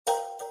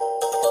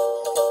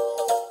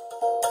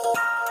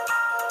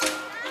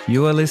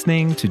You are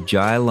listening to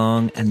Jai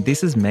Long, and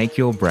this is Make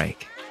Your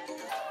Break,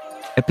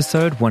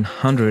 episode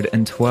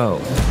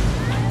 112.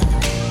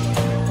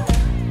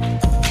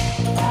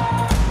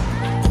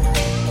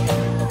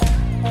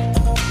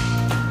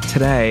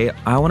 Today,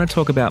 I want to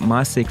talk about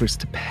my secrets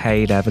to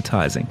paid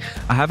advertising.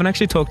 I haven't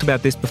actually talked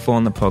about this before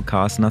on the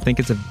podcast, and I think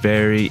it's a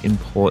very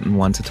important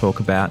one to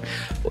talk about,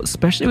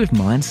 especially with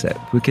mindset,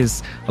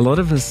 because a lot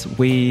of us,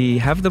 we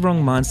have the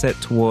wrong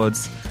mindset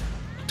towards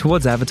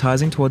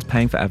advertising, towards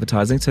paying for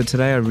advertising. So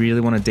today I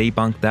really want to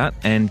debunk that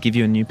and give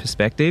you a new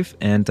perspective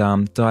and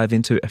dive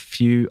into a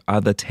few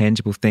other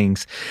tangible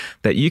things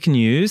that you can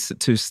use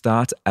to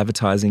start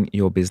advertising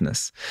your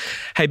business.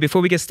 Hey,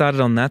 before we get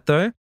started on that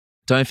though,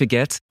 don't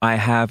forget, I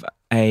have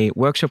a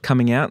workshop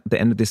coming out at the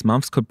end of this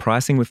month. It's called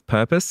Pricing with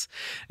Purpose,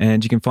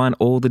 and you can find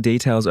all the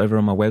details over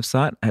on my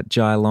website at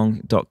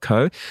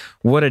jailong.co.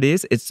 What it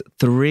is, it's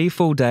 3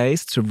 full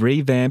days to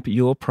revamp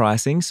your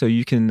pricing so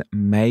you can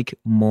make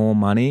more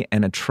money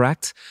and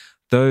attract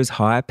those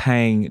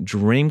high-paying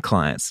dream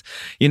clients.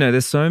 You know,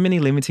 there's so many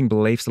limiting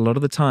beliefs. A lot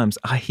of the times,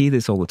 I hear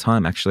this all the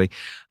time actually.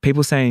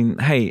 People saying,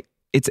 hey,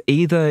 it's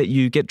either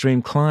you get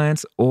dream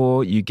clients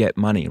or you get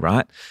money,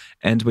 right?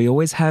 And we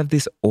always have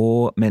this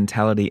or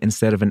mentality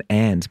instead of an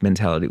and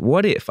mentality.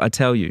 What if I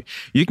tell you,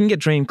 you can get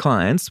dream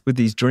clients with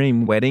these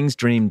dream weddings,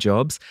 dream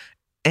jobs,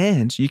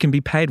 and you can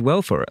be paid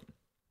well for it?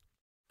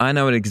 I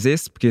know it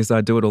exists because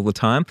I do it all the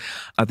time.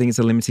 I think it's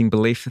a limiting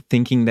belief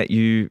thinking that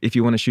if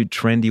you want to shoot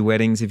trendy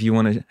weddings, if you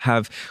want to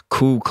have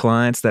cool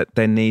clients, that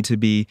they need to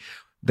be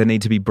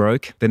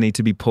broke, they need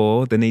to be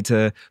poor, they need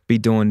to be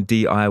doing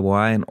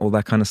DIY and all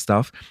that kind of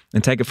stuff.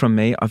 And take it from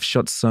me, I've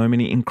shot so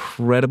many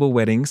incredible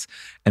weddings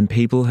and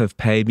people have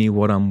paid me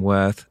what I'm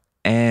worth,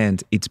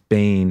 and it's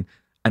been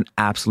an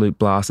absolute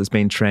blast. It's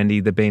been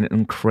trendy, they've been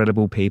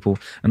incredible people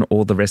and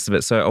all the rest of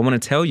it. So I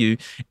want to tell you,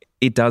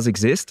 it does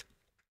exist.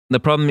 The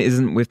problem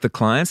isn't with the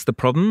clients. The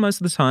problem most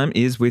of the time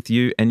is with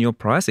you and your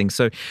pricing.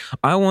 So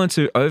I want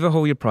to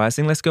overhaul your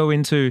pricing. Let's go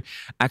into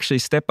actually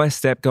step by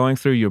step going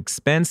through your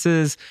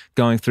expenses,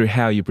 going through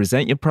how you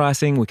present your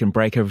pricing. We can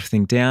break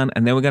everything down,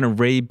 and then we're going to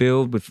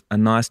rebuild with a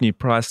nice new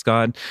price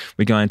guide.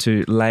 We're going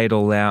to lay it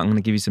all out. I'm going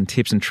to give you some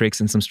tips and tricks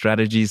and some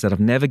strategies that I've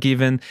never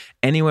given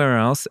anywhere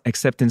else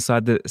except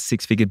inside the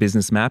Six-Figure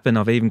Business Map. And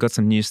I've even got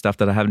some new stuff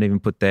that I haven't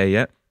even put there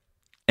yet.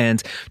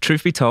 And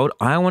truth be told,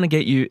 I want to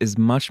get you as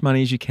much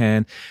money as you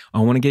can. I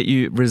want to get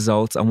you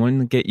results. I want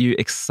to get you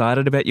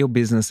excited about your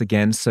business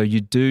again. So you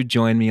do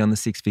join me on the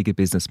Six-Figure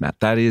Business Map.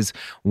 That is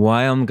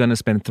why I'm going to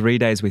spend 3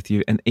 days with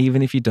you. And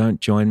even if you don't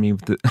join me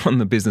on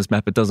the business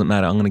map, it doesn't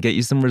matter. I'm going to get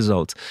you some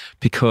results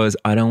because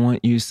I don't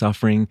want you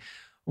suffering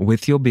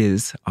with your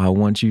biz. I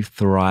want you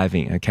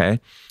thriving, okay?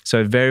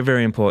 So very,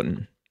 very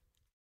important.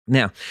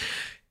 Now,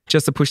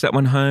 just to push that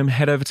one home,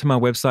 head over to my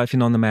website if you're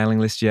not on the mailing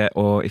list yet,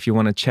 or if you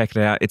want to check it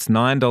out, it's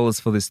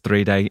 $9 for this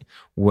 3-day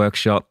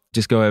workshop.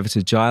 Just go over to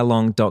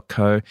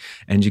jailong.co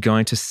and you're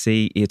going to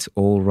see it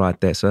all right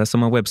there. So that's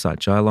on my website,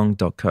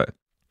 jailong.co.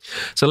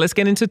 So let's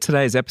get into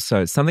today's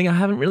episode, something I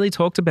haven't really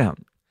talked about,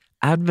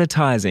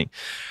 advertising.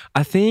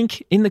 I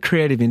think in the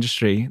creative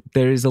industry,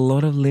 there is a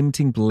lot of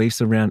limiting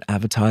beliefs around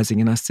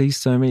advertising, and I see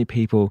so many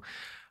people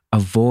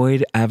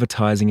avoid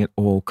advertising at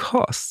all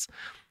costs.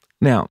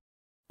 Now,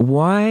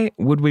 why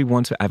would we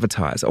want to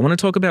advertise? I want to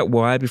talk about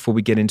why before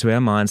we get into our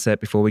mindset,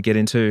 before we get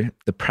into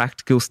the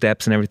practical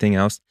steps and everything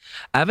else.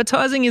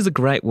 Advertising is a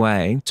great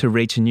way to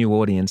reach a new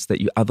audience that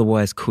you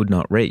otherwise could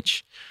not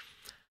reach.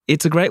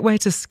 It's a great way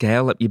to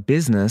scale up your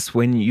business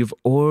when you've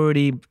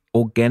already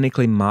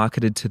organically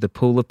marketed to the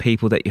pool of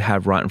people that you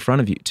have right in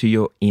front of you, to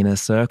your inner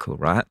circle,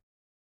 right?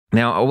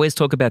 Now, I always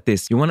talk about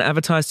this. You want to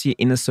advertise to your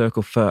inner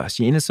circle first.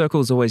 Your inner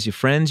circle is always your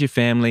friends, your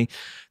family,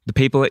 the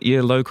people at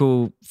your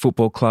local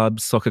football club,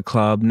 soccer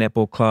club,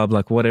 netball club,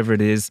 like whatever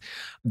it is,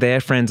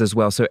 they're friends as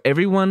well. So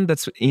everyone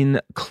that's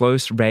in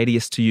close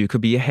radius to you,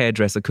 could be a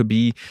hairdresser, could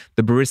be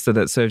the barista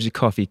that serves you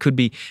coffee, could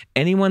be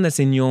anyone that's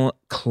in your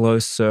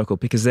close circle,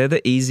 because they're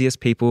the easiest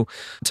people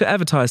to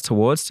advertise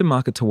towards, to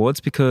market towards,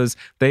 because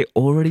they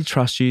already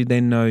trust you, they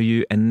know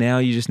you, and now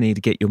you just need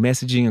to get your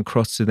messaging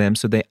across to them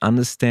so they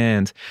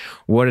understand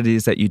what it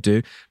is that you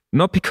do.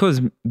 Not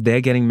because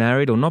they're getting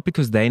married or not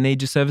because they need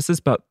your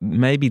services, but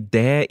maybe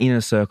their inner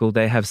circle,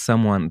 they have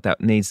someone that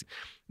needs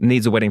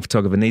a wedding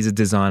photographer, needs a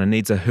designer,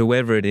 needs a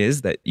whoever it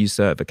is that you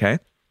serve, okay?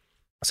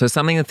 So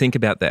something to think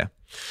about there.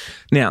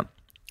 Now,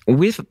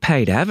 with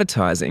paid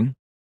advertising,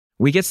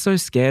 we get so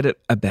scared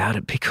about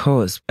it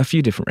because a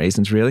few different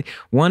reasons, really.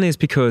 One is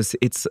because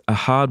it's a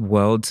hard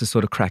world to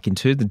sort of crack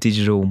into, the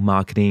digital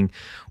marketing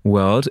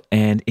world,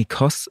 and it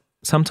costs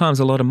sometimes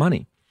a lot of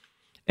money.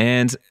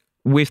 And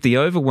with the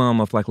overwhelm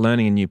of like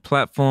learning a new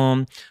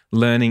platform,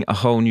 learning a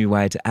whole new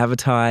way to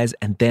advertise,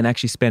 and then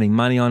actually spending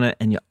money on it,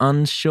 and you're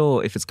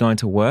unsure if it's going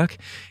to work,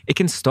 it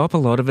can stop a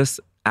lot of us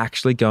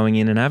actually going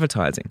in and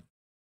advertising.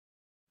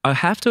 I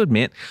have to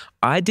admit,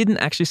 I didn't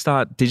actually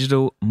start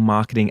digital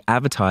marketing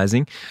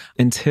advertising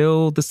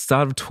until the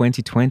start of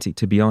 2020,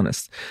 to be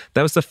honest.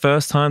 That was the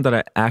first time that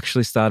I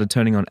actually started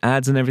turning on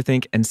ads and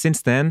everything. And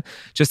since then,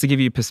 just to give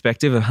you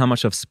perspective of how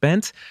much I've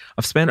spent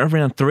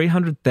around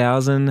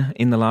 $300,000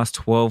 in the last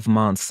 12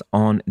 months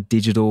on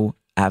digital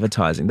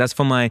advertising. That's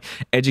for my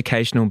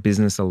educational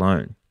business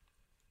alone.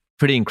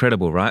 Pretty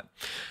incredible, right?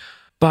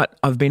 But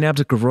I've been able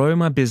to grow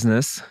my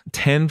business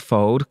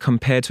tenfold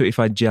compared to if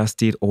I just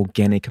did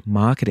organic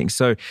marketing.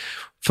 So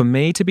for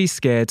me to be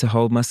scared to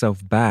hold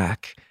myself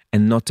back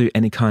and not do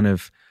any kind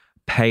of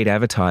paid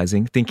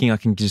advertising, thinking I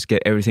can just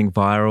get everything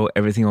viral,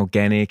 everything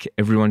organic,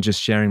 everyone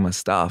just sharing my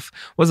stuff,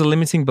 was a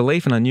limiting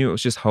belief, and I knew it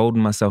was just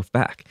holding myself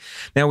back.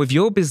 Now with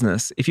your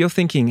business, if you're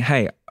thinking,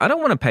 hey, I don't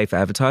want to pay for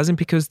advertising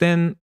because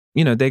then,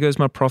 there goes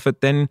my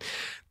profit, then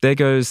there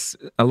goes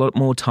a lot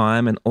more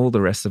time and all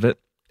the rest of it.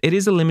 It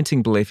is a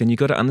limiting belief, and you've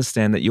got to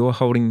understand that you're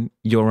holding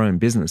your own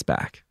business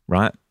back,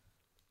 right?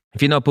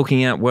 If you're not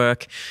booking out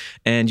work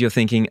and you're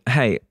thinking,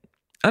 hey,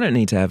 I don't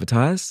need to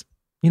advertise,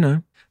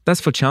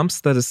 that's for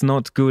chumps that is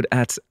not good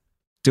at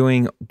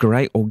doing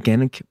great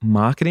organic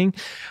marketing,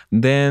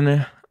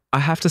 then I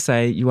have to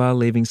say you are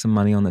leaving some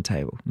money on the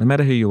table. No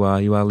matter who you are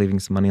leaving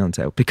some money on the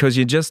table because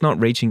you're just not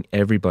reaching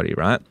everybody,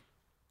 right?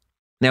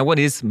 Now, what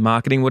is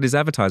marketing? What is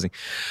advertising?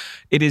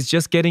 It is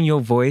just getting your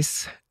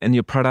voice and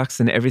your products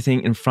and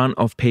everything in front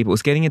of people.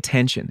 It's getting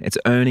attention. It's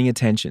earning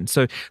attention.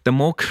 So the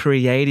more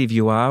creative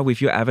you are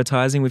with your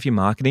advertising, with your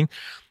marketing,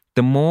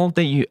 the more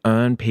that you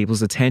earn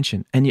people's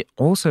attention and you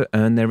also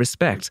earn their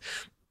respect.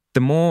 The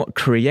more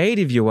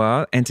creative you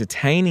are,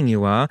 entertaining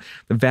you are,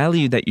 the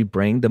value that you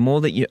bring, the more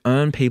that you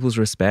earn people's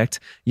respect,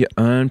 you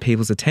earn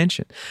people's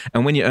attention.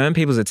 And when you earn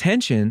people's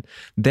attention,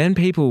 then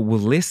people will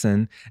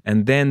listen,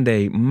 and then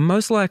they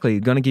most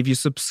likely going to give you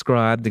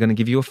subscribe, they're going to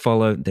give you a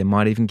follow, they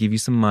might even give you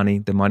some money,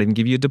 they might even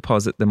give you a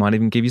deposit, they might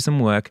even give you some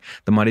work,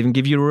 they might even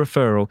give you a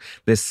referral.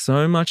 There's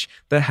so much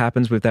that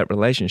happens with that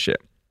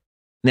relationship.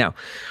 Now,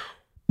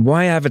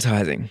 why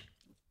advertising?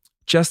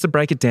 Just to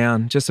break it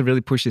down, just to really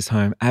push this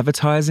home,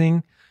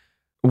 advertising,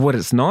 what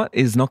it's not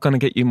is not going to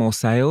get you more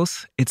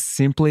sales. It's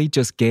simply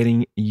just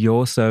getting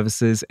your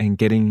services and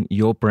getting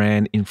your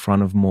brand in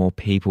front of more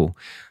people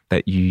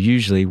that you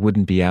usually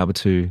wouldn't be able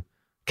to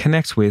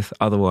connect with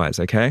otherwise,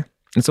 okay?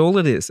 It's all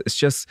it is. It's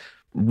just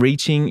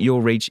reaching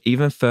your reach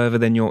even further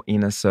than your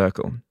inner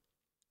circle.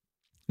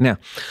 Now,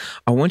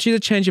 I want you to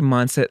change your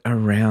mindset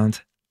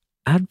around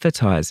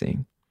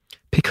advertising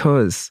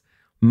because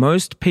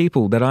most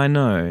people that I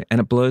know, and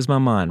it blows my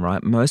mind,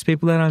 right? Most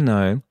people that I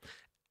know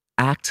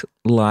act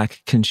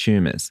like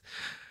consumers.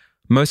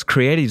 Most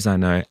creatives I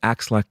know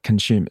act like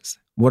consumers.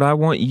 What I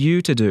want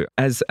you to do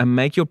as a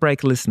make your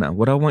break listener,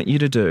 what I want you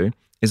to do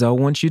is I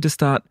want you to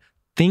start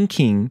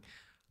thinking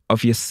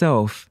of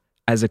yourself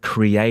as a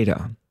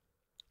creator,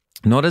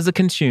 not as a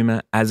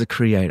consumer, as a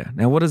creator.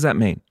 Now, what does that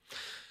mean?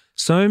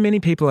 So many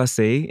people I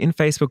see in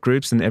Facebook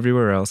groups and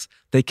everywhere else,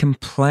 they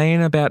complain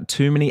about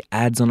too many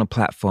ads on a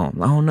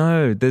platform. Oh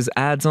no, there's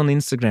ads on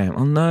Instagram.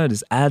 Oh no,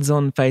 there's ads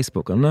on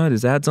Facebook. Oh no,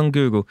 there's ads on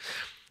Google.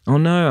 Oh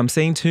no, I'm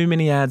seeing too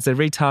many ads. They're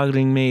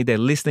retargeting me. They're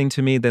listening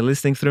to me. They're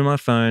listening through my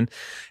phone.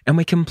 And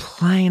we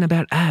complain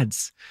about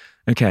ads.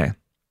 Okay.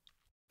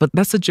 But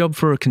that's a job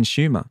for a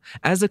consumer.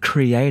 As a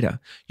creator,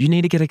 you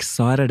need to get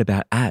excited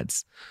about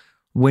ads.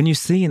 When you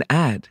see an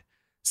ad,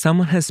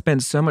 someone has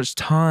spent so much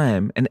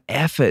time and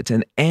effort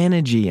and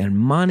energy and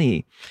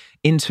money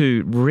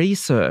into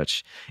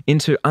research,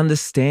 into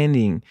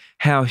understanding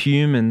how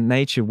human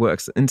nature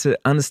works, into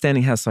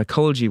understanding how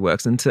psychology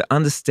works, into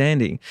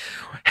understanding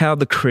how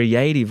the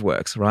creative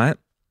works, right?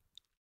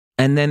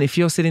 And then if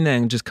you're sitting there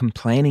and just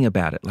complaining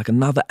about it, like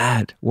another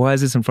ad, why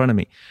is this in front of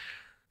me?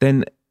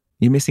 Then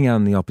you're missing out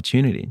on the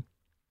opportunity.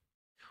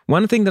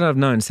 One thing that I've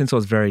known since I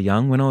was very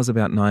young, when I was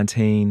about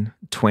 19,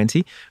 20,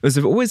 it was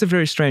always a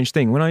very strange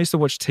thing. When I used to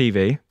watch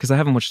TV, because I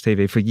haven't watched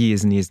TV for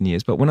years and years and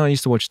years, but when I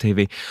used to watch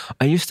TV,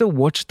 I used to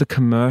watch the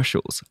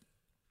commercials.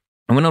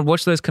 And when I'd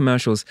watch those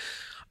commercials,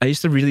 I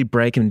used to really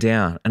break them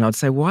down. And I'd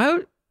say, why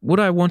would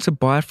I want to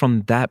buy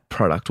from that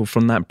product or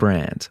from that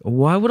brand? Or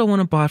why would I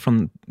want to buy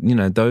from,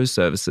 those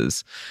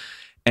services?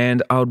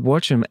 And I would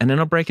watch them and then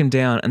I'd break them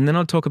down and then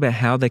I'd talk about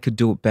how they could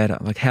do it better,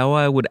 like how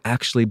I would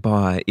actually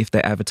buy if they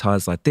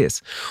advertised like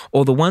this.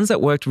 Or the ones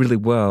that worked really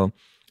well,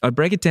 I'd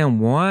break it down.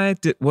 Why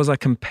was I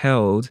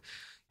compelled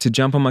to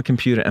jump on my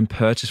computer and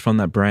purchase from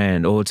that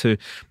brand, or to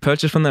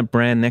purchase from that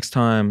brand next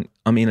time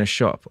I'm in a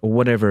shop or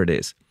whatever it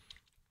is?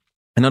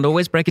 And I'd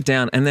always break it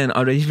down. And then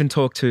I'd even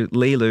talk to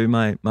Lilu,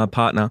 my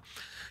partner,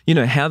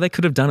 how they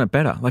could have done it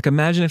better. Like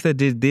imagine if they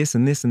did this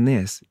and this and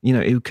this,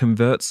 it would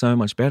convert so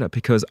much better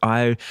because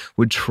I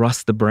would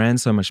trust the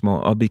brand so much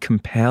more. I'd be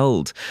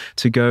compelled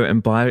to go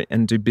and buy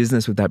and do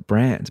business with that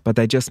brand, but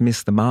they just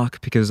missed the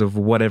mark because of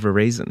whatever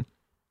reason.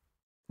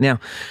 Now,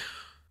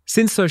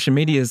 since social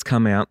media has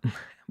come out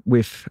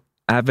with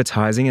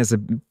advertising as a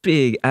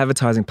big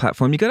advertising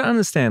platform, you got to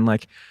understand,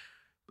 like,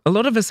 a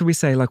lot of us, we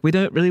say, like, we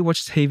don't really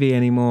watch TV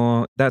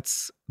anymore.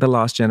 That's the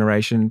last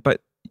generation.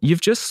 But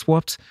you've just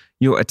swapped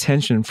your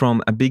attention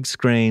from a big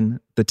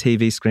screen, the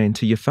TV screen,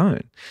 to your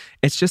phone.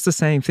 It's just the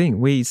same thing.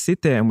 We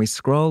sit there and we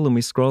scroll and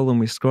we scroll and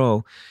we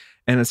scroll,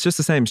 and it's just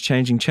the same. It's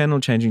changing channel,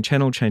 changing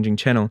channel, changing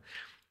channel.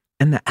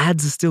 And the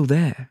ads are still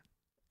there.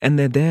 And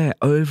they're there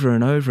over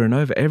and over and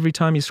over. Every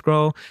time you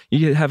scroll,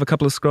 you have a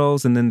couple of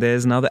scrolls and then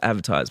there's another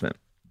advertisement.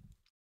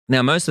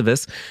 Now, most of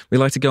us, we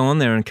like to go on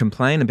there and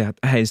complain about,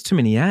 hey, there's too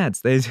many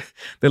ads. They're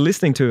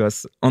listening to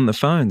us on the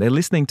phone. They're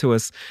listening to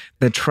us.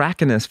 They're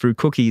tracking us through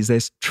cookies.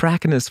 They're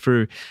tracking us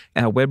through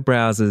our web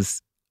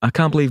browsers. I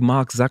can't believe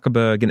Mark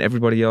Zuckerberg and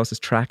everybody else is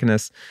tracking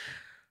us.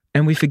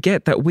 And we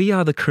forget that we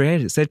are the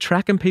creators. They're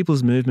tracking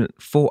people's movement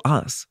for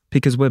us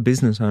because we're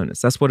business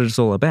owners. That's what it's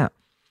all about.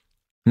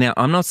 Now,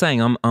 I'm not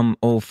saying I'm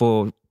all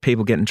for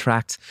people getting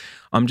tracked.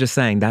 I'm just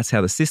saying that's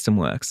how the system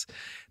works.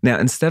 Now,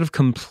 instead of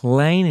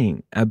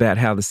complaining about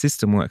how the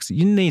system works,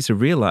 you need to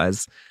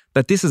realize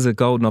that this is a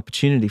golden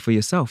opportunity for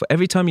yourself.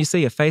 Every time you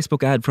see a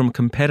Facebook ad from a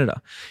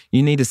competitor,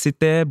 you need to sit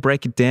there,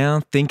 break it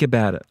down, think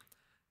about it.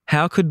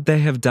 How could they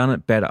have done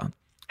it better?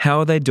 How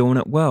are they doing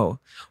it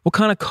well? What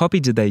kind of copy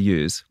did they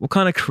use? What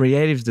kind of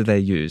creative did they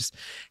use?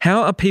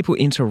 How are people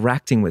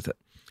interacting with it?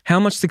 How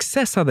much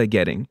success are they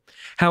getting?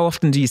 How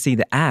often do you see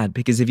the ad?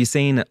 Because if you're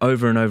seeing it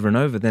over and over and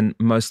over, then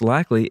most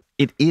likely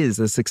it is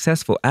a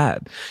successful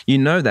ad. You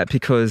know that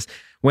because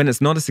when it's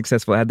not a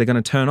successful ad, they're going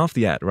to turn off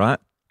the ad, right?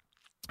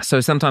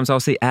 So sometimes I'll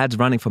see ads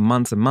running for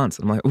months and months.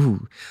 I'm like,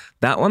 ooh,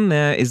 that one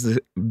there is a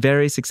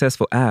very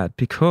successful ad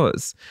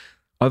because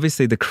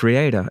obviously the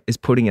creator is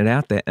putting it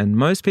out there, and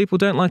most people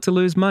don't like to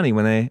lose money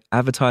when they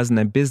advertise in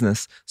their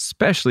business,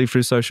 especially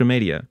through social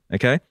media,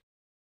 okay?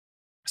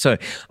 So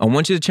I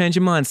want you to change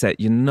your mindset.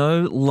 You're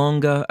no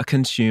longer a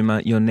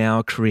consumer. You're now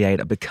a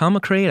creator. Become a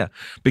creator.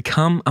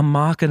 Become a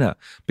marketer.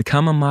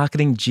 Become a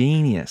marketing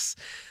genius.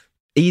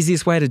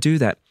 Easiest way to do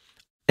that,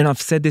 and I've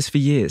said this for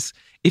years,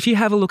 if you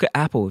have a look at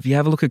Apple, if you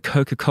have a look at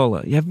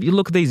Coca-Cola, you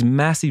look at these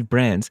massive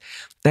brands,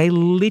 they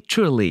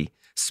literally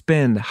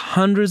spend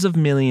hundreds of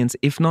millions,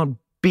 if not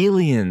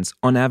billions,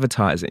 on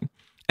advertising.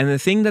 And the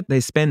thing that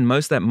they spend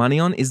most of that money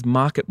on is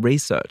market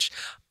research,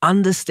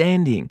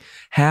 understanding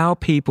how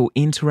people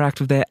interact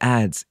with their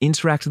ads,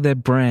 interact with their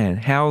brand,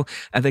 how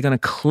are they going to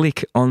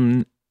click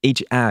on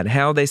each ad,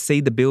 how they see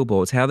the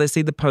billboards, how they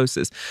see the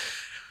posters,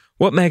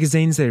 what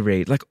magazines they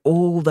read, like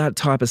all that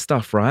type of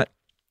stuff, right?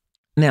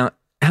 Now,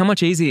 how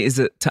much easier is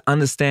it to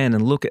understand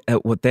and look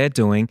at what they're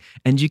doing,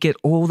 and you get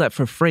all that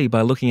for free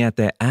by looking at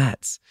their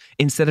ads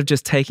instead of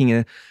just taking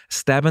a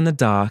stab in the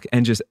dark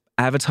and just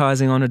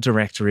advertising on a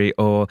directory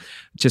or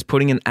just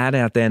putting an ad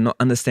out there, not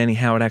understanding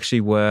how it actually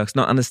works,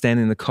 not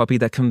understanding the copy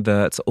that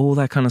converts, all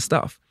that kind of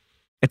stuff.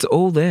 It's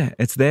all there.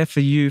 It's there for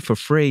you for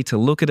free to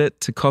look at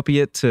it, to copy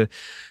it, to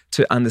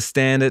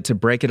understand it, to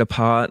break it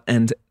apart,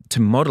 and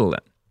to model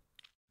it.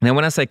 Now,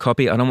 when I say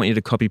copy, I don't want you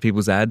to copy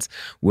people's ads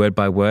word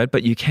by word,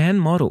 but you can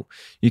model.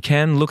 You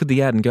can look at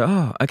the ad and go,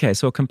 oh, okay,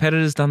 so a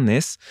competitor's done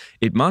this.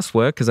 It must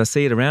work because I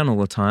see it around all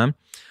the time.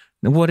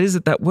 Now, what is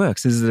it that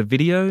works? Is it a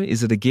video?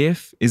 Is it a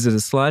GIF? Is it a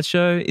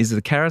slideshow? Is it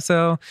a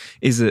carousel?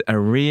 Is it a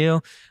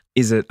reel?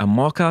 Is it a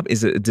mock-up?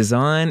 Is it a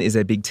design? Is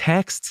it big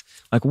text?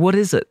 Like, what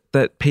is it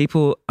that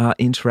people are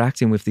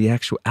interacting with the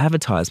actual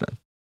advertisement?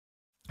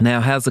 Now,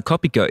 how's the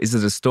copy go? Is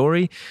it a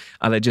story?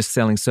 Are they just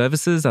selling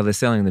services? Are they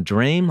selling the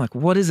dream? Like,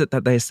 what is it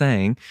that they're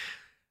saying?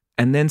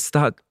 And then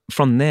start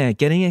from there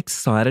getting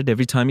excited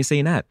every time you see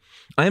an ad.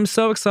 I am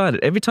so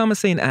excited. Every time I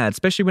see an ad,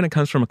 especially when it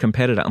comes from a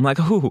competitor, I'm like,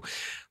 oh,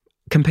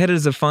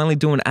 competitors are finally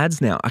doing ads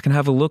now. I can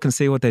have a look and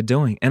see what they're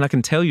doing. And I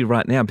can tell you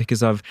right now,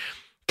 because I've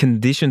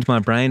conditioned my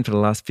brain for the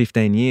last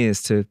 15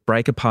 years to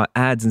break apart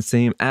ads and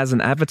see them as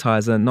an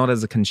advertiser, not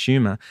as a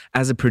consumer,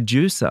 as a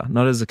producer,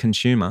 not as a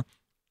consumer.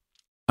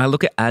 I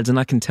look at ads and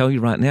I can tell you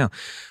right now,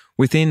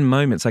 within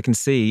moments, I can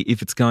see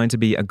if it's going to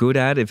be a good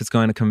ad, if it's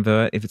going to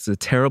convert, if it's a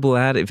terrible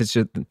ad, if it's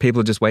just people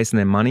are just wasting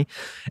their money.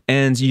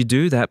 And you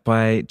do that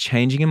by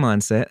changing your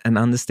mindset and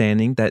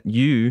understanding that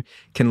you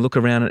can look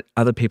around at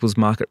other people's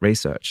market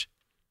research.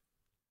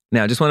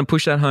 Now, I just want to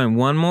push that home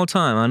one more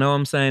time. I know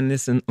I'm saying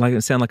this and like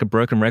it sounds like a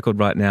broken record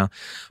right now,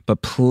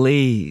 but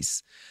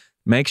please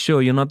make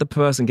sure you're not the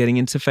person getting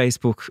into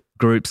Facebook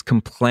groups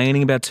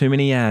complaining about too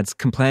many ads,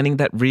 complaining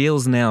that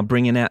Reels now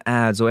bringing out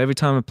ads, or every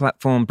time a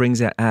platform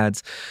brings out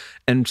ads,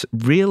 and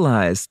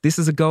realize this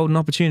is a golden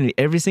opportunity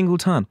every single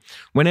time.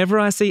 Whenever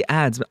I see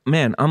ads,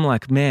 man, I'm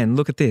like, man,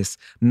 look at this,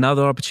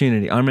 another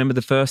opportunity. I remember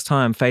the first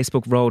time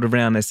Facebook rolled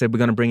around, they said, we're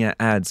going to bring out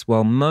ads.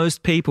 While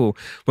most people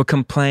were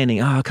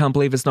complaining, oh, I can't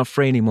believe it's not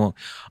free anymore.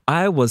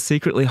 I was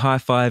secretly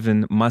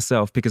high-fiving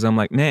myself because I'm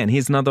like, man,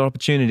 here's another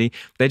opportunity.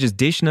 They're just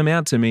dishing them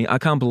out to me. I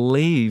can't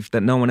believe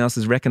that no one else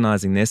is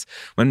recognizing this.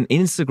 When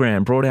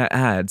Instagram brought out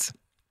ads,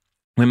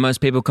 when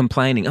most people are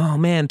complaining, oh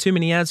man, too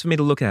many ads for me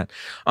to look at,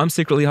 I'm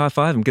secretly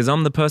high-fiving because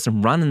I'm the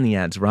person running the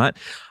ads, right?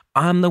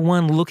 I'm the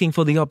one looking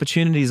for the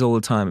opportunities all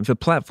the time. If a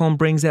platform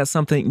brings out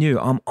something new,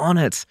 I'm on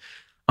it.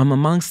 I'm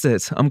amongst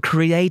it. I'm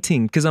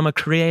creating because I'm a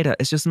creator.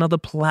 It's just another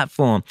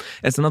platform.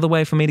 It's another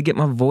way for me to get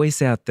my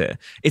voice out there.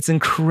 It's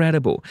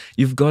incredible.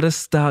 You've got to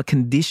start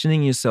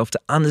conditioning yourself to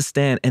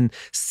understand and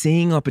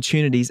seeing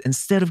opportunities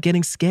instead of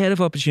getting scared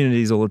of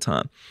opportunities all the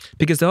time,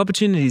 because the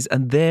opportunities are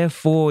there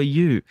for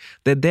you.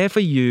 They're there for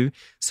you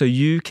so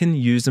you can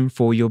use them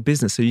for your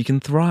business, so you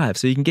can thrive,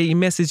 so you can get your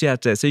message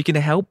out there, so you can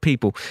help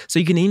people, so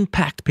you can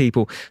impact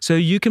people, so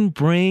you can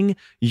bring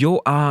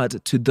your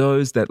art to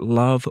those that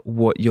love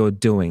what you're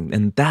doing.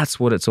 And that's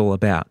what it's all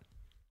about.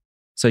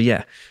 So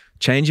yeah,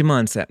 change your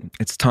mindset.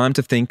 It's time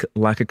to think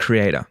like a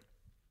creator.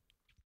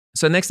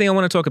 So next thing I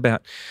want to talk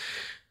about,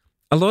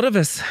 a lot of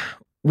us,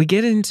 we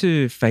get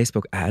into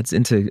Facebook ads,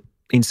 into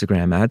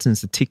Instagram ads,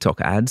 into TikTok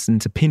ads,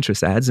 into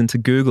Pinterest ads, into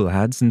Google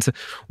ads, into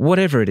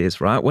whatever it is,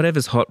 right?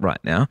 Whatever's hot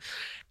right now.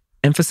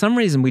 And for some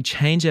reason, we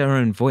change our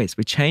own voice.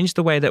 We change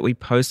the way that we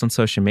post on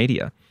social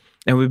media,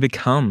 and we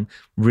become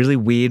really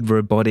weird,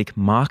 robotic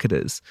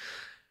marketers.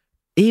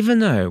 Even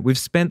though we've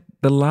spent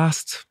the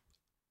last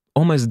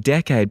almost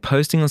decade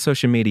posting on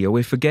social media,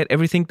 we forget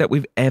everything that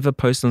we've ever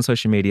posted on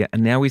social media,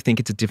 and now we think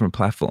it's a different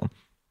platform.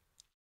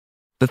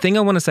 The thing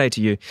I want to say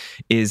to you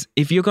is,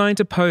 if you're going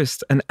to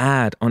post an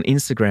ad on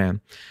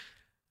Instagram,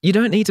 you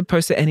don't need to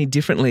post it any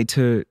differently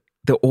to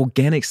the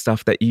organic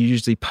stuff that you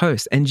usually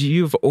post. And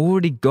you've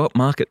already got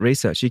market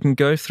research. You can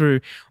go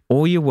through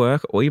all your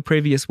work, all your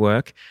previous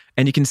work,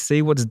 and you can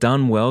see what's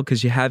done well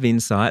because you have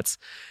insights.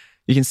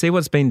 You can see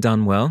what's been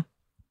done well,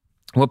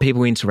 what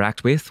people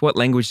interact with, what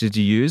language did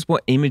you use,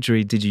 what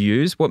imagery did you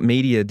use, what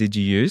media did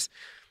you use,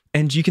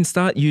 and you can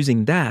start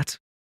using that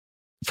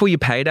for your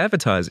paid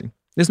advertising.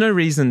 There's no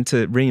reason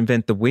to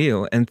reinvent the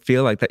wheel and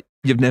feel like that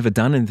you've never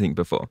done anything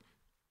before.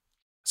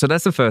 So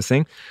that's the first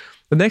thing.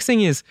 The next thing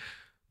is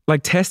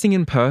like testing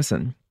in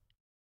person.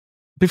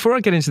 Before I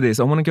get into this,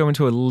 I want to go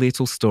into a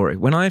little story.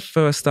 When I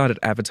first started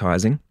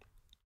advertising,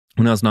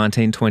 when I was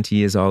 19, 20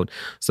 years old,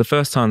 it's the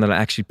first time that I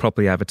actually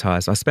properly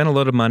advertised. I spent a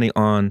lot of money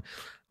on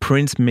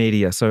print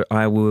media. So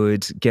I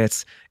would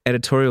get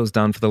editorials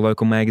done for the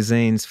local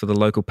magazines, for the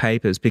local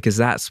papers, because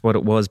that's what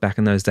it was back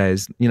in those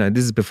days. You know,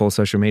 this is before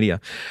social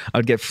media.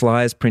 I'd get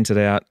flyers printed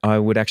out. I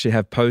would actually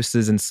have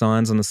posters and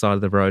signs on the side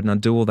of the road, and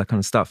I'd do all that kind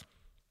of stuff.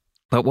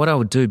 But what I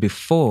would do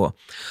before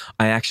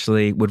I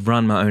actually would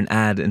run my own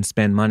ad and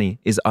spend money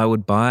is I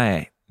would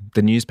buy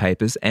the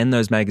newspapers and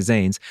those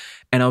magazines,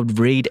 and I would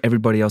read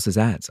everybody else's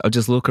ads. I'd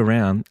just look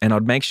around and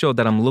I'd make sure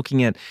that I'm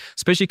looking at,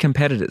 especially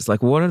competitors,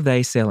 like what are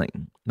they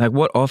selling? Like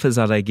what offers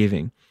are they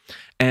giving?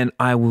 And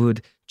I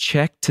would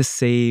check to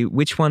see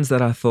which ones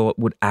that I thought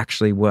would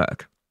actually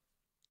work.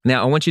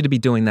 Now, I want you to be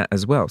doing that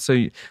as well.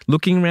 So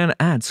looking around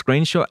at ads,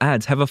 screenshot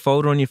ads, have a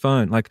folder on your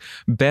phone, like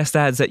best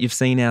ads that you've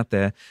seen out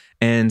there,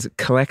 and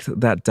collect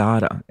that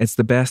data. It's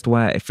the best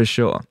way for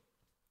sure.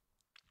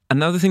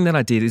 Another thing that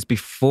I did is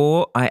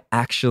before I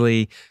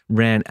actually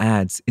ran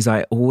ads is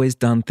I always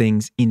done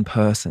things in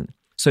person.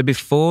 So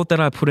before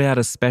that I put out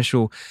a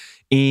special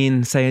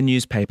in, say, a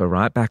newspaper,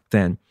 right, back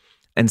then,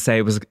 and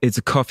say it's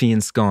a coffee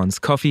and scones,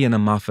 coffee and a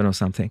muffin or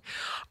something,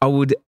 I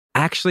would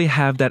actually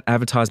have that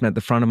advertisement at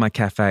the front of my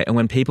cafe. And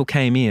when people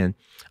came in,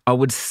 I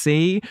would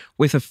see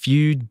with a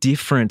few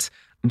different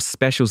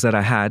specials that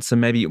I had. So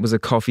maybe it was a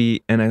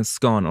coffee and a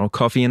scone, or a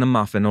coffee and a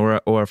muffin, or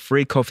a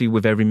free coffee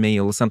with every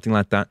meal, or something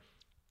like that.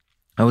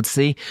 I would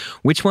see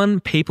which one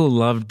people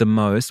loved the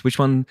most, which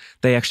one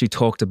they actually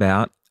talked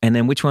about, and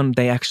then which one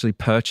they actually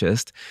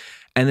purchased.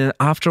 And then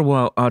after a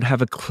while, I'd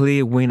have a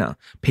clear winner.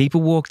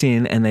 People walked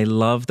in and they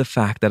loved the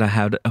fact that I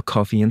had a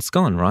coffee and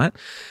scone, right?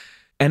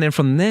 And then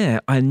from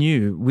there, I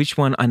knew which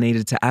one I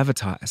needed to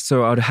advertise.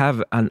 So I'd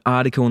have an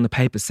article in the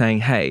paper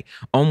saying, hey,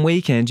 on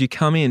weekends, you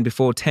come in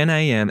before 10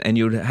 a.m. and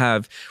you'd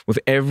have, with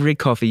every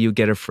coffee, you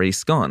get a free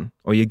scone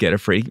or you get a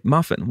free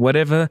muffin,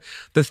 whatever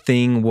the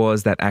thing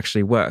was that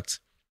actually worked.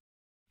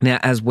 Now,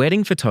 as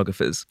wedding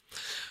photographers,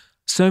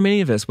 so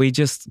many of us, we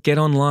just get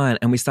online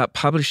and we start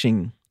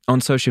publishing on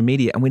social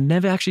media, and we've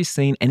never actually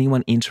seen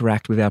anyone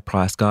interact with our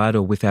price guide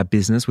or with our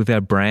business, with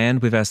our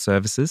brand, with our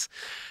services.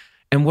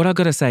 And what I've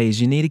got to say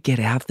is you need to get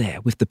out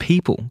there with the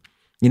people.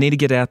 You need to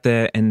get out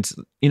there and,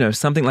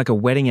 something like a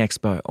wedding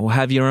expo, or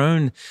have your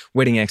own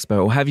wedding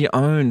expo, or have your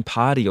own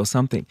party or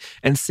something,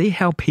 and see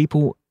how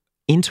people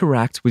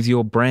interact with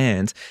your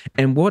brand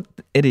and what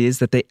it is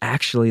that they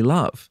actually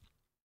love.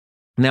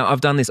 Now,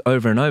 I've done this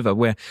over and over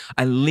where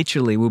I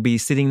literally will be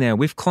sitting there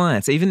with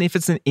clients, even if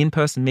it's an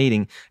in-person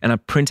meeting, and I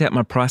print out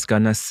my price guide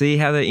and I see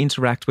how they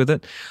interact with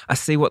it. I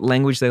see what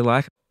language they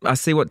like. I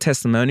see what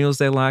testimonials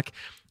they like.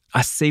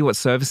 I see what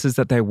services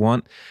that they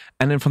want.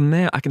 And then from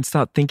there, I can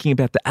start thinking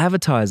about the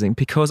advertising,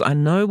 because I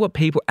know what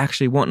people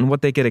actually want and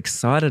what they get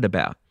excited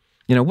about.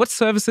 What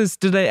services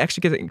do they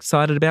actually get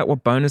excited about?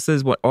 What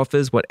bonuses, what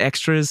offers, what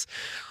extras,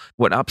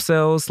 what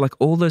upsells, like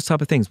all those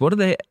type of things. What are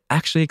they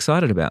actually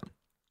excited about?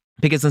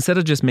 Because instead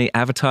of just me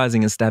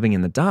advertising and stabbing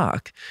in the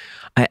dark,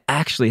 I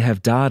actually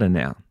have data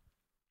now.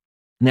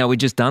 Now, we've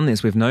just done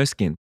this with No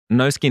Skin.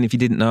 No Skin, if you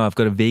didn't know, I've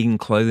got a vegan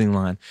clothing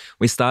line.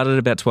 We started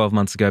about 12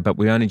 months ago, but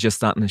we're only just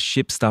starting to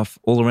ship stuff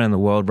all around the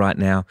world right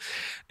now.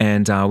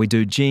 And we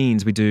do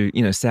jeans, we do,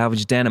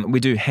 salvage denim, we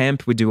do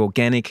hemp, we do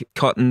organic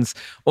cottons,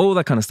 all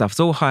that kind of stuff. It's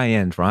all high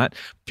end, right?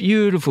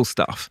 Beautiful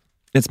stuff.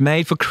 It's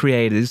made for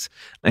creators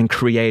and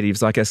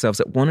creatives like ourselves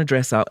that want to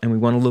dress up and we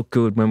want to look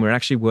good when we're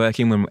actually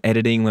working, when we're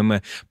editing, when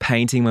we're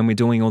painting, when we're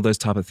doing all those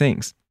type of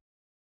things.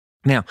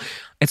 Now,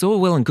 it's all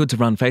well and good to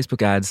run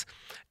Facebook ads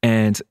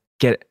and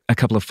get a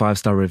couple of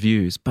 5-star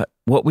reviews. But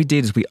what we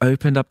did is we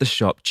opened up the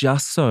shop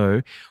just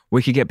so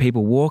we could get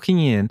people walking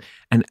in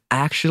and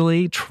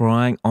actually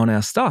trying on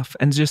our stuff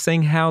and just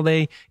seeing how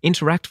they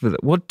interact with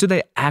it. What do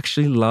they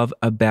actually love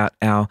about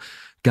our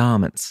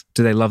garments?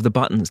 Do they love the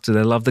buttons? Do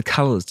they love the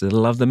colors? Do they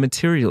love the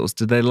materials?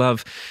 Do they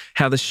love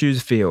how the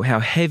shoes feel, how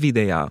heavy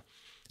they are?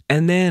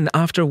 And then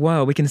after a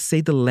while, we can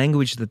see the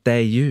language that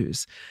they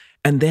use.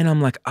 And then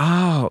I'm like,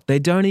 oh, they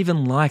don't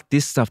even like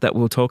this stuff that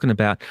we were talking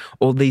about,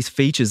 or these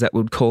features that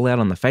we'd call out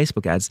on the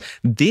Facebook ads.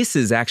 This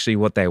is actually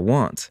what they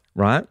want,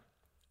 right?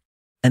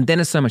 And then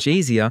it's so much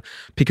easier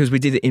because we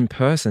did it in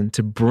person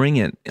to bring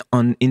it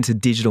on into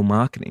digital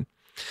marketing.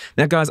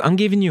 Now, guys, I'm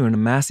giving you a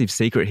massive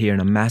secret here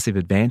and a massive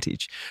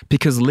advantage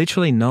because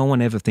literally no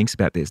one ever thinks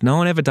about this. No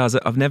one ever does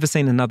it. I've never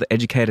seen another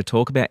educator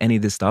talk about any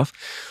of this stuff.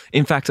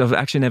 In fact, I've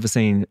actually never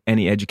seen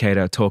any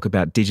educator talk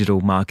about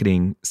digital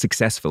marketing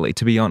successfully,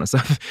 to be honest.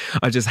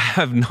 I just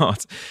have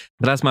not.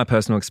 But that's my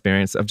personal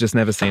experience. I've just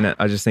never seen it.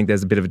 I just think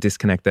there's a bit of a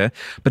disconnect there.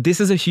 But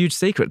this is a huge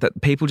secret that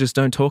people just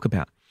don't talk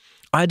about.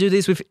 I do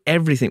this with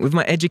everything, with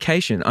my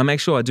education. I make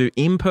sure I do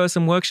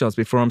in-person workshops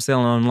before I'm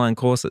selling online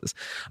courses.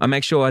 I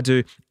make sure I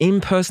do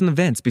in-person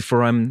events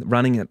before I'm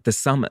running at the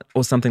summit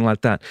or something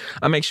like that.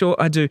 I make sure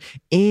I do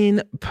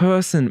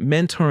in-person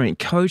mentoring,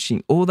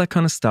 coaching, all that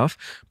kind of stuff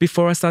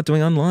before I start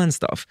doing online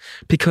stuff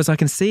because I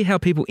can see how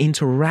people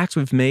interact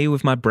with me,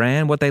 with my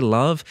brand, what they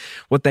love,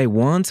 what they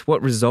want,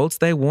 what results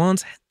they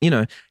want,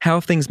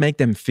 how things make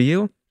them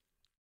feel.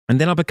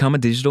 And then I become a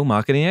digital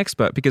marketing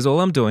expert because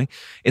all I'm doing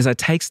is I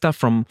take stuff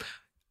from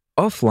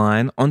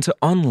offline onto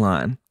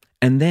online,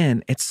 and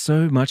then it's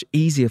so much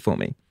easier for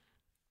me.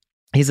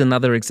 Here's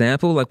another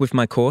example, like with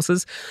my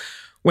courses.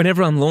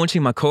 Whenever I'm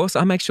launching my course,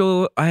 I make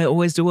sure I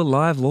always do a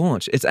live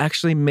launch. It's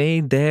actually me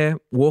there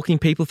walking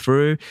people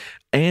through,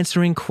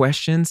 answering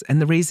questions.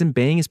 And the reason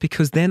being is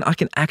because then I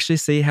can actually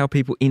see how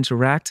people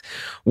interact.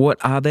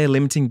 What are their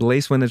limiting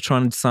beliefs when they're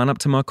trying to sign up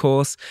to my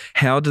course?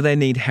 How do they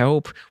need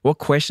help? What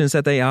questions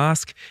that they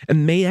ask?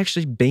 And me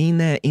actually being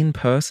there in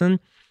person,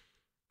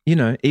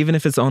 even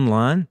if it's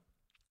online,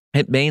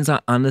 it means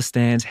I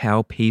understand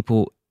how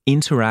people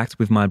interact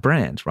with my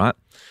brand, right?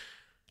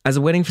 As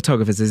a wedding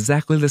photographer, it's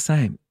exactly the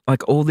same.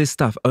 Like all this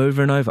stuff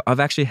over and over. I've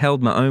actually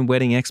held my own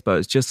wedding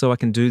expos just so I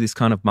can do this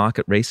kind of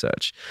market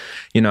research.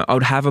 I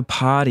would have a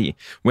party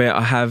where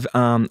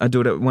I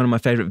do it at one of my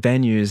favorite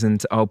venues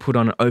and I'll put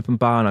on an open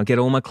bar and I'll get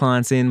all my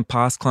clients in,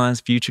 past clients,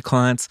 future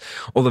clients,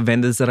 all the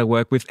vendors that I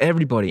work with,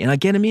 everybody. And I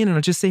get them in and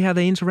I just see how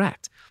they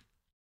interact.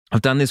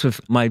 I've done this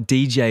with my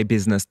DJ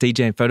business,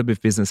 DJ and photo booth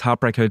business,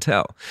 Heartbreak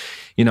Hotel.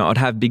 I'd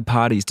have big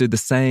parties, do the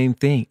same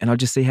thing, and I'd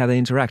just see how they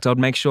interact. I'd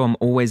make sure I'm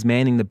always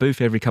manning the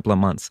booth every couple of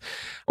months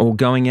or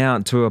going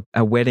out to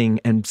a wedding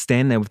and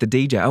stand there with the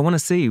DJ. I want to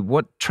see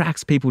what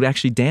tracks people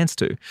actually dance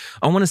to.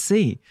 I want to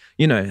see,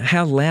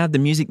 how loud the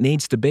music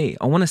needs to be.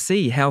 I want to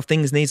see how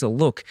things need to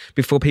look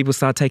before people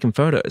start taking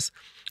photos.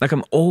 Like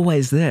I'm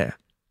always there.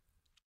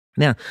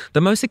 Now,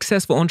 the most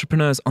successful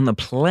entrepreneurs on the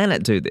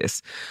planet do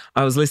this.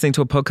 I was listening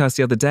to a podcast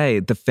the other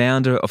day, the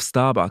founder of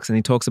Starbucks, and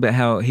he talks about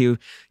how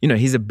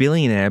he's a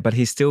billionaire, but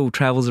he still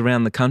travels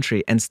around the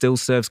country and still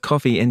serves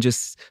coffee and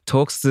just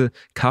talks to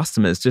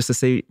customers just to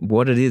see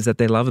what it is that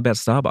they love about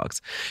Starbucks.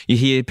 You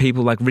hear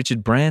people like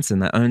Richard Branson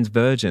that owns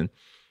Virgin.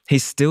 He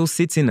still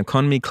sits in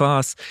economy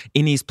class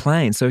in his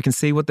plane so he can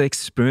see what the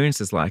experience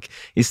is like.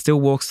 He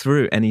still walks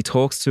through and he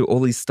talks to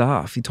all his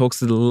staff. He talks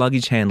to the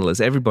luggage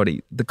handlers,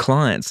 everybody, the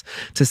clients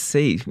to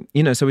see,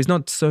 so he's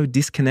not so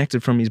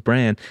disconnected from his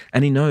brand.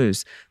 And he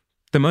knows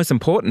the most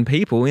important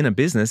people in a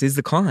business is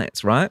the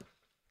clients, right?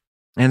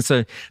 And so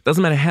it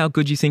doesn't matter how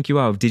good you think you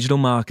are with digital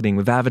marketing,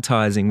 with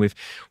advertising, with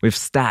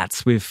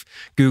stats, with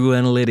Google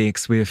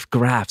Analytics, with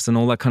graphs and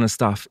all that kind of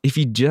stuff, if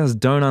you just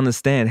don't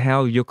understand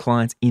how your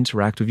clients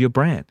interact with your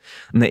brand.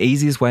 And the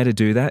easiest way to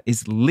do that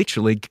is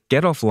literally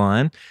get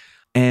offline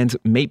and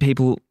meet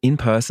people in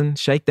person,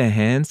 shake their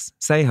hands,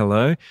 say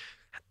hello,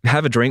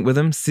 have a drink with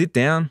them, sit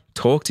down,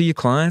 talk to your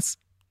clients.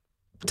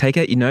 Take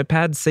out your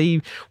notepad,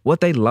 see what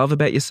they love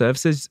about your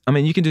services. I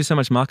mean, you can do so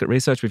much market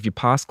research with your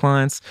past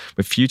clients,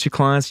 with future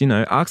clients,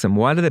 ask them,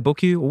 why did they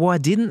book you? Or why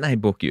didn't they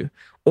book you?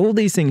 All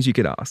these things you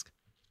could ask.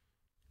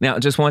 Now, I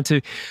just want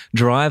to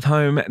drive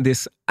home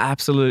this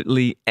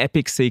absolutely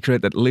epic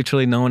secret that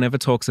literally no one ever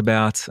talks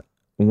about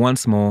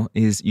once more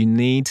is you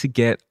need to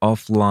get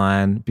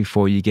offline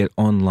before you get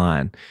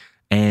online,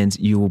 and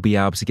you will be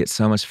able to get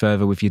so much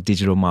further with your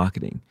digital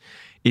marketing.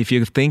 If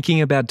you're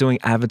thinking about doing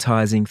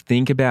advertising,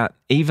 think about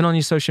even on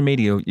your social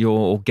media, your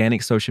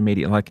organic social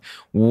media, like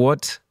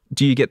what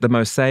do you get the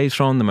most saves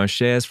from, the most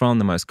shares from,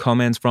 the most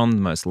comments from,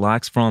 the most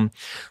likes from?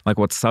 Like,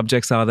 what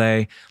subjects are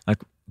they? Like,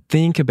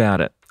 think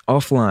about it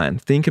offline.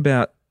 Think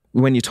about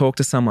when you talk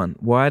to someone,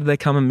 why do they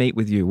come and meet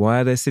with you?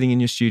 Why are they sitting in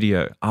your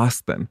studio?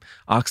 Ask them.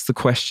 Ask the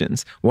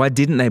questions. Why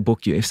didn't they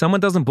book you? If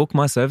someone doesn't book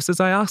my services,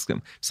 I ask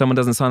them. If someone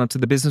doesn't sign up to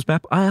the business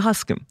map, I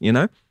ask them, you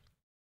know?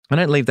 I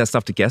don't leave that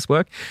stuff to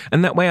guesswork.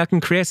 And that way I can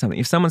create something.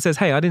 If someone says,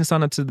 hey, I didn't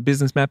sign up to the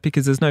business map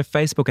because there's no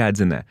Facebook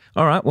ads in there.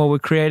 All right, well, we're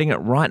creating it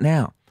right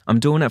now. I'm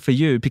doing it for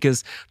you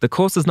because the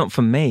course is not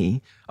for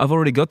me. I've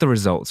already got the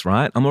results,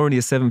 right? I'm already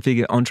a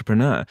 7-figure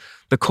entrepreneur.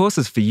 The course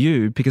is for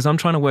you because I'm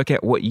trying to work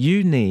out what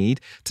you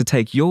need to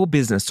take your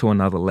business to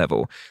another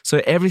level.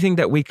 So everything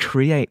that we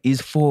create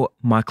is for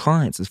my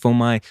clients, it's for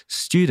my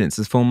students,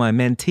 it's for my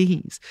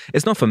mentees.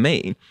 It's not for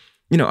me.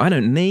 You know, I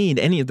don't need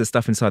any of the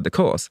stuff inside the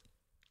course.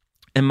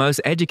 And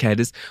most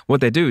educators,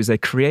 what they do is they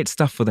create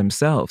stuff for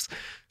themselves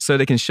so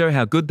they can show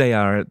how good they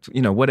are at,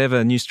 you know,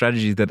 whatever new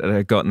strategy that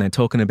they've got, and they're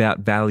talking about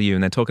value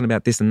and they're talking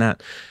about this and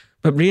that.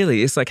 But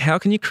really, it's like, how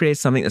can you create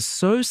something that's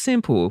so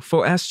simple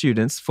for our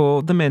students,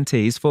 for the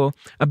mentees, for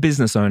a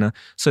business owner,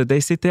 so they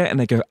sit there and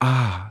they go,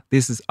 I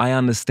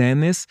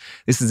understand this.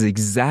 This is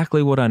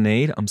exactly what I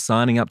need. I'm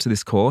signing up to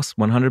this course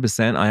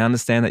 100%. I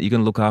understand that you're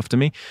going to look after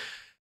me.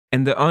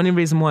 And the only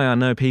reason why I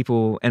know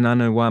people and I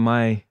know why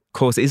my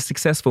course is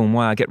successful and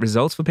why I get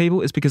results for people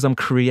is because I'm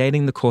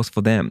creating the course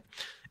for them,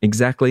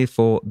 exactly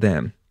for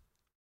them.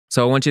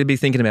 So I want you to be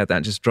thinking about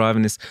that, just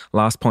driving this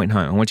last point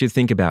home. I want you to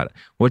think about it.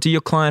 What do your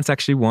clients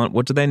actually want?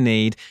 What do they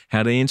need?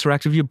 How do they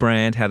interact with your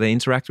brand? How do they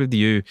interact with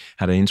you?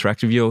 How do they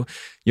interact with your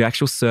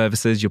actual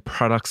services, your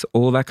products,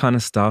 all that kind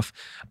of stuff.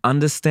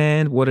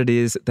 Understand what it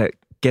is that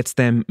gets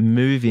them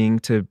moving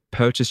to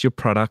purchase your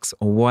products,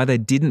 or why they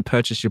didn't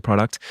purchase your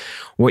product,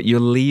 what you're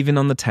leaving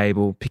on the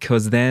table,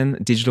 because then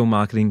digital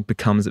marketing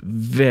becomes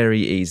very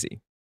easy.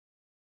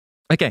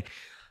 Okay,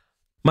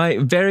 my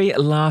very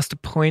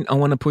last point I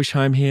want to push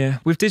home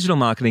here with digital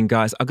marketing,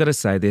 guys, I've got to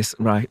say this,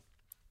 right?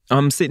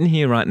 I'm sitting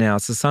here right now.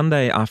 It's a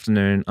Sunday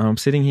afternoon. I'm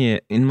sitting here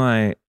in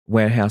my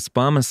warehouse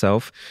by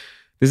myself.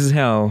 This is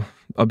how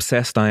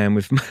obsessed I am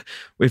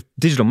with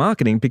digital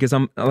marketing, because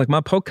I'm like,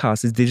 my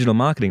podcast is digital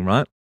marketing,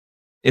 right?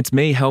 It's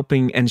me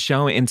helping and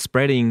showing and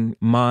spreading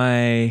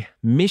my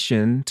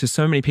mission to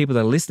so many people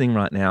that are listening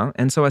right now.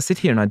 And so I sit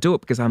here and I do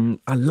it because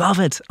I love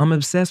it. I'm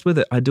obsessed with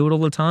it. I do it all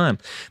the time.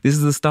 This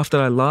is the stuff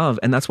that I love.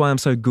 And that's why I'm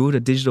so good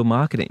at digital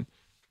marketing,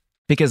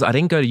 because I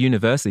didn't go to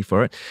university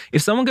for it.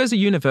 If someone goes to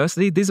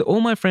university, these are all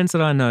my friends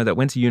that I know that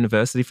went to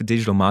university for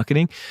digital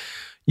marketing.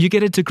 You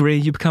get a degree,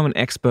 you become an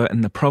expert.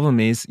 And the problem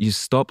is you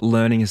stop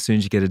learning as soon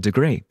as you get a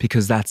degree,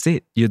 because that's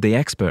it. You're the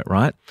expert,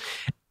 right?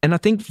 And I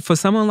think for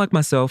someone like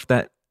myself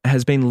that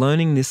has been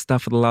learning this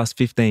stuff for the last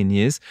 15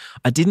 years.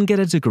 I didn't get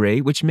a degree,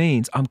 which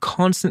means I'm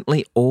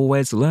constantly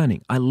always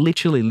learning. I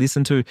literally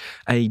listened to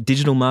a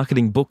digital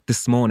marketing book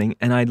this morning,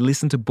 and I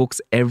listen to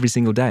books every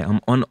single day. I'm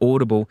on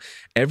Audible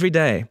every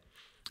day.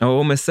 I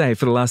almost say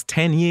for the last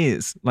 10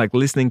 years, like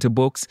listening to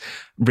books,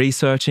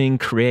 researching,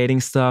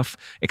 creating stuff,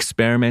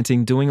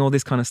 experimenting, doing all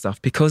this kind of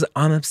stuff, because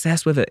I'm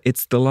obsessed with it.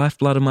 It's the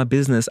lifeblood of my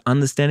business,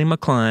 understanding my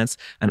clients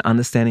and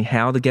understanding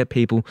how to get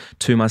people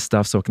to my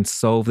stuff so I can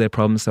solve their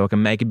problems, so I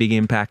can make a big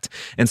impact,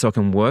 and so I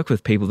can work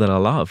with people that I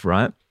love,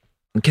 right?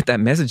 And get that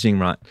messaging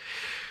right.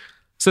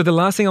 So the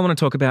last thing I want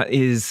to talk about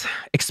is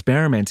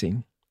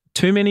experimenting.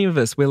 Too many of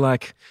us, we're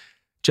like,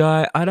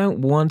 Jai, I don't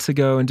want to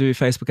go and do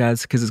Facebook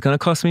ads because it's going to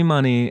cost me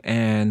money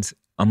and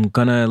I'm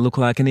going to look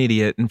like an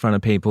idiot in front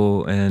of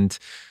people. And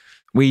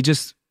we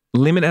just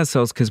limit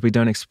ourselves because we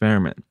don't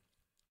experiment.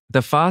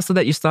 The faster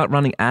that you start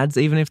running ads,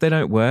 even if they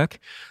don't work,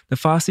 the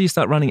faster you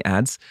start running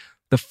ads,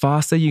 the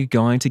faster you're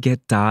going to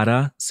get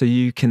data so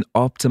you can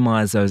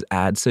optimize those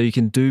ads, so you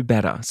can do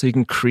better, so you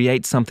can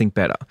create something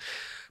better.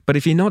 But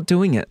if you're not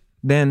doing it,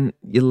 then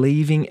you're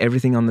leaving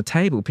everything on the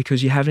table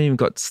because you haven't even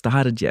got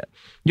started yet.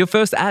 Your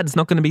first ad's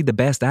not going to be the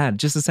best ad,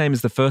 just the same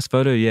as the first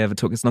photo you ever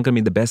took. It's not going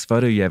to be the best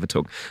photo you ever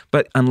took.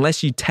 But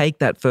unless you take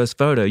that first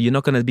photo, you're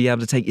not going to be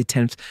able to take your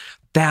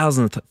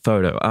 10,000th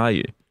photo, are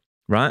you?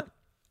 Right?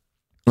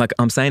 Like,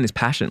 I'm saying this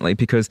passionately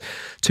because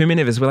too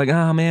many of us, we're like,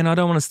 oh man, I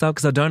don't want to start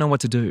because I don't know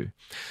what to do.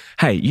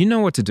 Hey, you know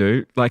what to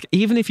do. Like,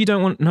 even if you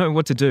don't know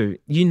what to do,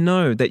 you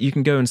know that you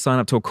can go and sign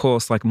up to a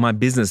course like My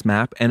Business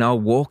Map, and I'll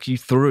walk you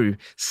through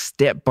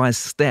step by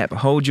step,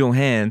 hold your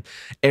hand,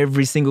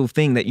 every single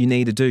thing that you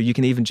need to do. You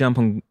can even jump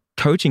on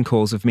coaching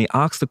calls with me,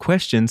 ask the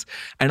questions,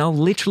 and I'll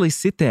literally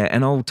sit there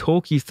and I'll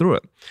talk you through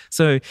it.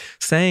 So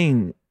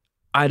saying,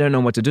 I don't know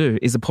what to do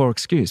is a poor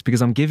excuse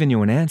because I'm giving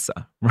you an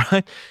answer,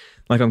 right?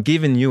 Like, I'm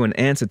giving you an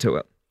answer to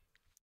it.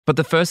 But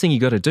the first thing you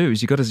got to do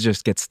is you got to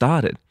just get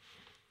started.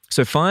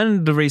 So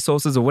find the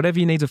resources or whatever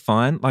you need to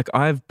find. Like,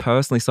 I've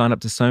personally signed up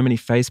to so many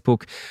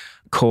Facebook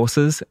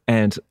courses,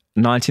 and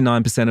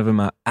 99% of them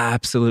are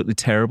absolutely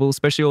terrible,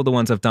 especially all the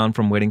ones I've done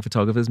from wedding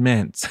photographers.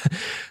 Man, it's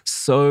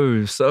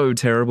so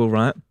terrible,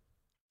 right?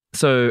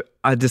 So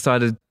I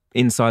decided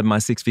inside my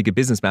six-figure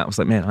business map was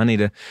like, man, I need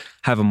to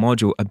have a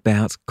module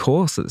about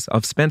courses.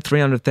 I've spent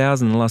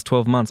 $300,000 in the last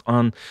 12 months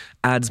on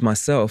ads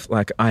myself.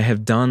 Like, I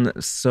have done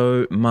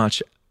so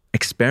much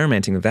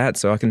experimenting with that,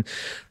 so I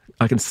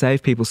can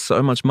save people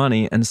so much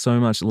money and so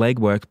much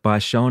legwork by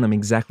showing them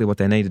exactly what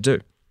they need to do.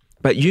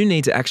 But you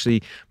need to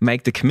actually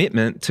make the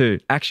commitment to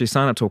actually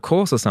sign up to a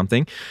course or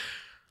something.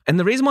 And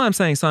the reason why I'm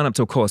saying sign up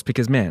to a course,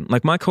 because man,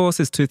 like my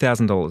course is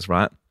 $2,000,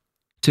 right?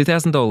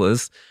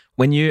 $2,000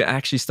 when you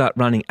actually start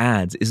running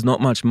ads is not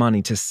much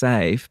money to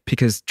save,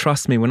 because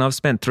trust me, when I've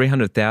spent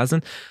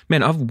 $300,000,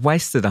 man, I've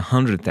wasted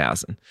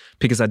 $100,000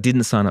 because I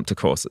didn't sign up to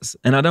courses.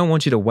 And I don't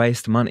want you to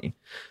waste money.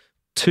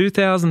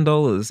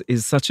 $2,000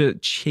 is such a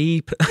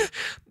cheap,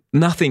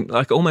 nothing,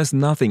 like almost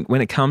nothing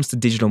when it comes to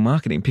digital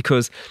marketing,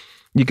 because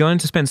you're going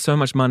to spend so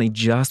much money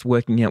just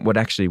working out what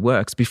actually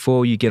works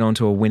before you get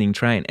onto a winning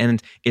train.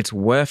 And it's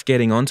worth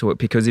getting onto it,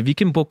 because if you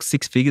can book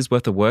 6 figures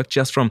worth of work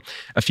just from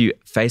a few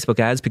Facebook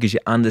ads because you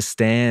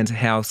understand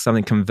how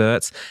something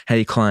converts, how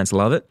your clients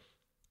love it,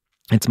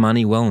 it's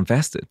money well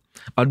invested.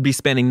 I'd be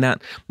spending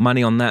that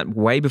money on that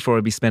way before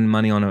I'd be spending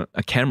money on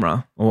a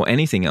camera or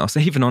anything else,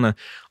 even on an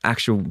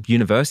actual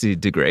university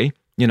degree.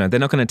 You know, they're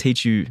not going to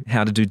teach you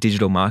how to do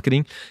digital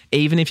marketing.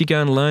 Even if you go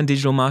and learn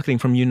digital marketing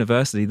from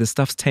university, the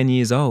stuff's 10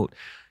 years old.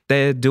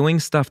 They're doing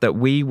stuff that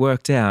we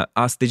worked out,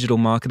 us digital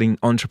marketing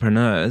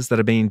entrepreneurs that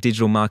have been in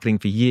digital marketing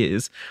for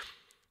years.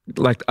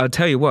 Like, I'll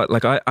tell you what,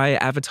 like I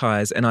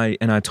advertise and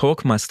I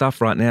talk my stuff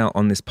right now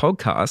on this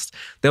podcast.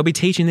 They'll be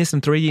teaching this in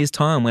 3 years'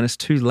 time when it's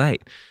too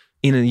late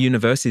in a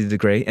university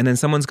degree. And then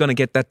someone's going to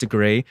get that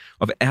degree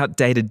of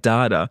outdated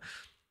data,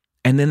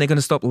 and then they're going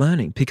to stop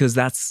learning because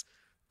that's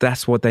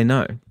what they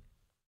know.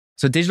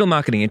 So digital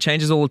marketing, it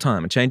changes all the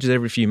time. It changes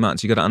every few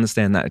months. You got to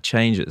understand that it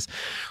changes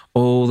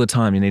all the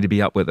time. You need to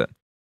be up with it.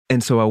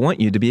 And so I want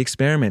you to be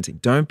experimenting.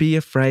 Don't be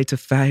afraid to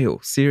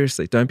fail.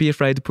 Seriously, don't be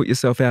afraid to put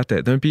yourself out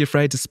there. Don't be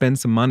afraid to spend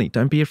some money.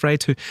 Don't be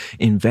afraid to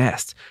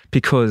invest,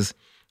 because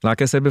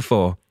like I said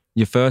before,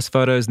 your first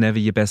photo is never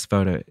your best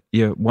photo.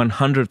 Your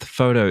 100th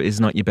photo is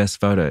not your best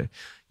photo.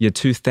 Your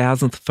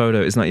 2000th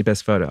photo is not your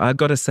best photo. I've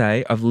got to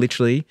say, I've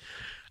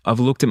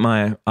looked at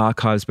my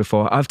archives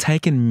before. I've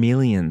taken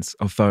millions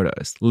of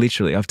photos.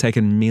 Literally, I've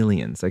taken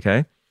millions,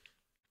 okay?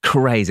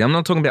 Crazy. I'm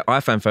not talking about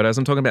iPhone photos.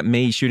 I'm talking about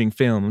me shooting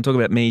film. I'm talking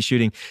about me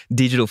shooting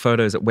digital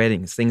photos at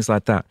weddings, things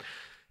like that.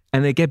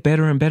 And they get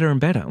better and better and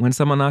better. When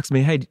someone asks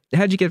me, hey,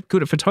 how'd you get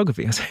good at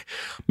photography? I say,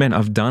 man,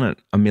 I've done it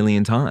a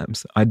million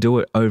times. I do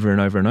it over and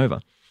over and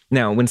over.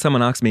 Now, when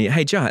someone asks me,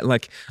 hey, Jai,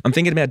 like I'm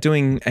thinking about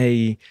doing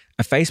a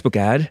Facebook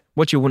ad,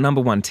 what's your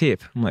number one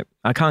tip? I'm like,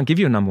 I can't give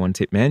you a number one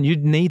tip, man. You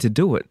need to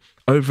do it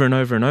over and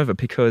over and over,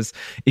 because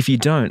if you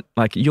don't,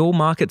 like your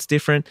market's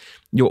different,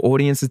 your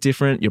audience is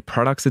different, your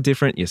products are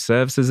different, your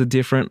services are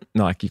different,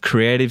 like your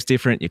creative's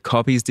different, your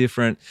copy's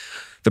different,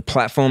 the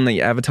platform that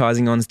you're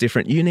advertising on is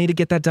different. You need to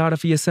get that data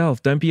for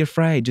yourself. Don't be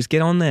afraid. Just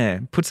get on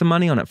there. Put some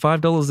money on it.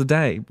 $5 a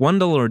day,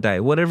 $1 a day,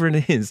 whatever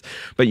it is.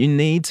 But you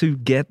need to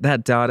get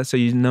that data so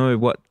you know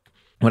what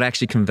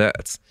actually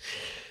converts.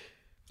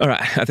 All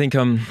right, I think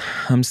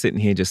I'm sitting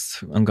here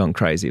I'm going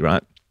crazy,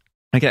 right?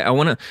 Okay, I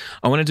want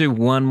to do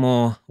one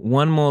more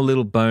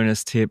little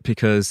bonus tip,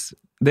 because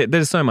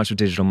there's so much of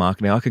digital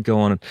marketing. I could go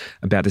on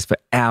about this for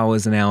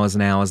hours and hours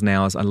and hours and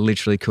hours. I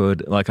literally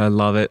could. Like, I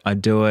love it. I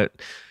do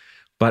it.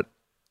 But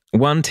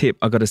one tip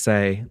I got to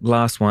say,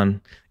 last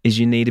one, is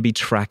you need to be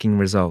tracking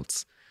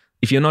results.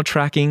 If you're not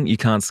tracking, you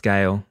can't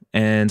scale.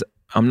 And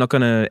I'm not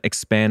going to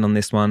expand on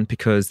this one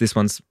because this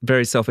one's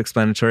very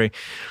self-explanatory.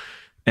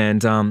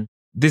 And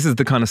this is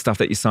the kind of stuff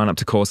that you sign up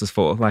to courses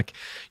for. Like,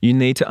 you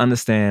need to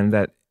understand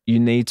that you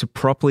need to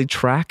properly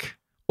track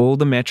all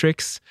the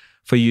metrics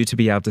for you to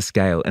be able to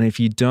scale. And if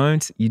you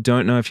don't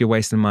know if you're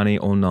wasting money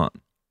or not.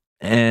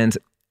 And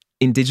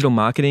in digital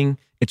marketing,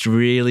 it's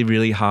really,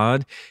 really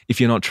hard if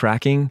you're not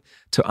tracking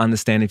to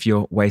understand if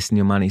you're wasting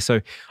your money.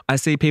 So I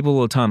see people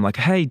all the time like,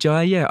 hey,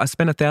 Jai, yeah, I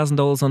spent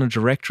 $1,000 on a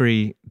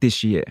directory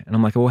this year. And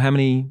I'm like, well, how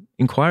many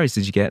inquiries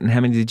did you get? And how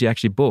many did you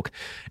actually book?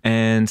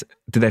 And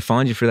did they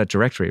find you through that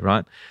directory,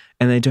 right?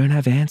 And they don't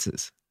have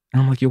answers.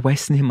 And I'm like, you're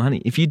wasting your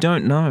money. If you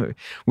don't know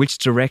which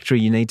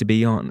directory you need to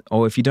be on,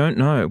 or if you don't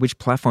know which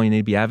platform you need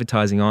to be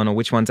advertising on, or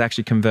which one's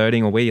actually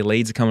converting, or where your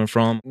leads are coming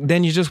from,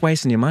 then you're just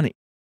wasting your money.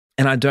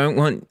 And I don't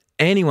want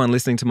anyone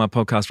listening to my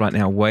podcast right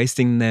now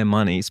wasting their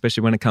money,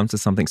 especially when it comes to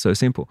something so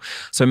simple.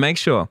 So make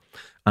sure,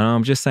 and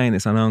I'm just saying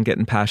this, I know I'm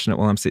getting passionate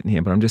while I'm sitting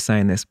here, but I'm just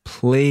saying this,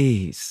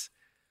 please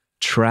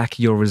track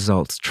your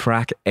results,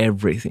 track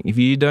everything. If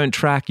you don't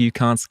track, you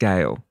can't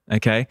scale,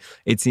 okay?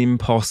 It's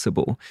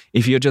impossible.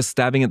 If you're just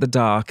stabbing at the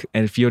dark,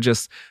 and if you're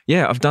just,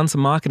 yeah, I've done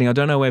some marketing, I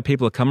don't know where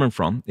people are coming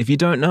from. If you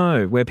don't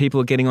know where people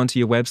are getting onto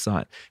your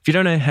website, if you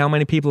don't know how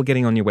many people are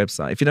getting on your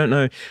website, if you don't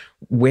know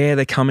where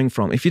they're coming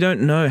from, if you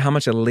don't know how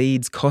much a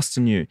lead's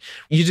costing you,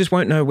 you just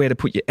won't know where to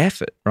put your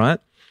effort, right?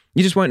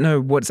 You just won't know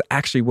what's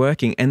actually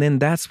working. And then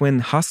that's when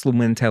hustle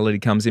mentality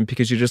comes in,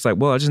 because you're just like,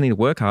 well, I just need to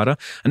work harder.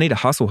 I need to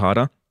hustle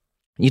harder.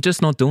 You're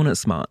just not doing it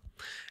smart.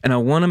 And I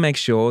want to make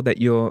sure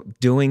that you're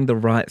doing the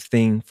right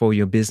thing for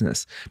your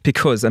business.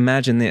 Because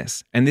imagine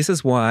this, and this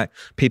is why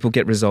people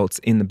get results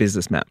in the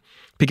business map.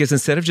 Because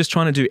instead of just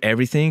trying to do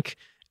everything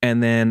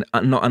and then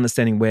not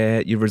understanding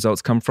where your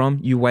results come from,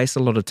 you waste a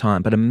lot of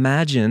time. But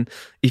imagine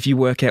if you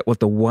work out what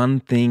the one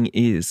thing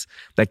is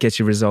that gets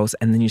you results,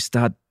 and then you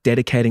start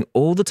dedicating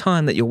all the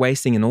time that you're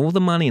wasting and all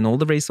the money and all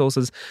the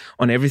resources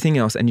on everything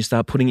else, and you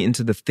start putting it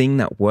into the thing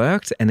that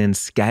worked and then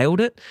scaled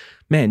it.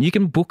 Man, you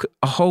can book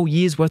a whole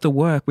year's worth of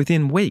work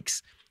within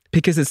weeks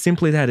because it's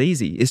simply that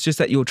easy. It's just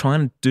that you're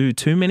trying to do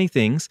too many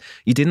things.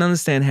 You didn't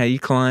understand how your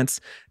clients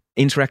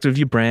interact with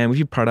your brand, with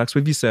your products,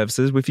 with your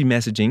services, with your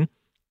messaging.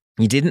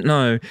 You didn't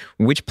know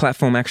which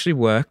platform actually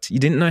worked. You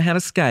didn't know how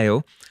to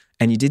scale,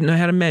 and you didn't know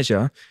how to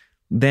measure.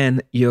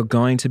 Then you're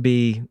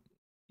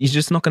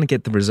just not going to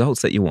get the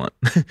results that you want.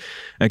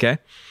 Okay?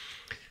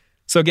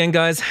 So again,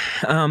 guys,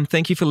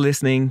 thank you for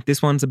listening.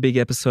 This one's a big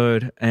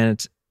episode,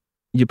 and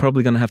you're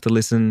probably going to have to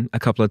listen a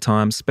couple of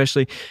times,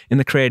 especially in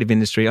the creative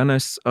industry. I know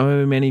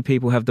so many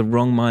people have the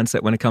wrong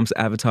mindset when it comes to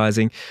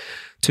advertising.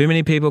 Too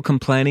many people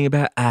complaining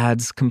about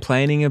ads,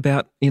 complaining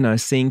about,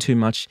 seeing too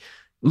much.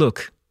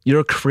 Look,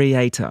 you're a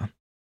creator.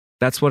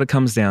 That's what it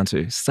comes down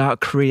to.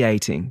 Start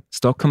creating.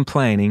 Stop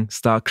complaining.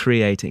 Start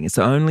creating. It's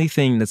the only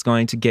thing that's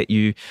going to get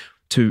you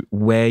to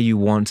where you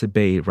want to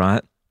be,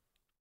 right?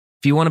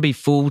 If you want to be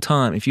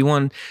full-time, if you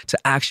want to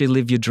actually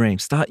live your dream,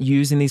 start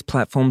using these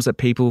platforms that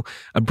people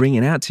are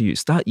bringing out to you.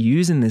 Start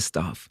using this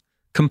stuff.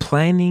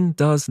 Complaining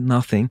does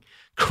nothing.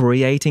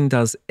 Creating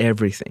does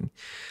everything.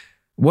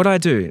 What I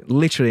do,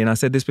 literally, and I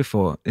said this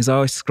before, is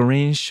I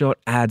screenshot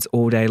ads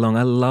all day long.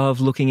 I love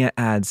looking at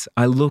ads.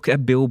 I look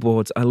at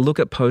billboards. I look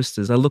at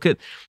posters. I look at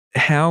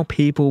how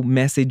people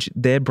message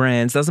their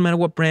brands. Doesn't matter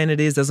what brand it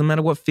is. Doesn't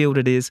matter what field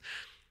it is.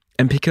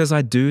 And because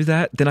I do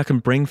that, then I can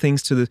bring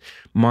things to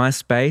my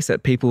space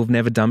that people have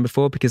never done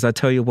before. Because I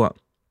tell you what,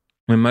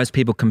 when most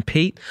people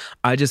compete,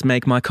 I just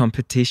make my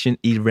competition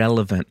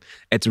irrelevant.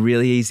 It's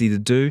really easy to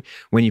do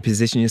when you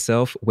position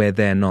yourself where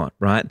they're not,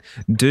 right?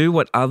 Do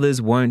what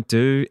others won't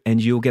do,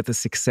 and you'll get the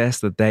success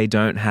that they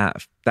don't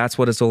have. That's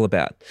what it's all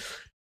about.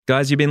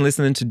 Guys, you've been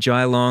listening to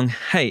Jai Long.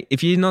 Hey,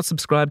 if you're not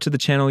subscribed to the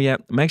channel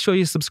yet, make sure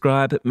you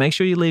subscribe. Make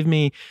sure you leave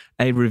me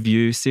a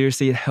review.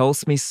 Seriously, it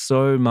helps me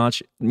so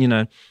much.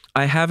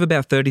 I have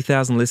about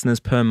 30,000 listeners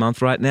per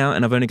month right now,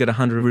 and I've only got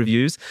 100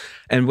 reviews.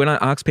 And when I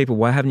ask people,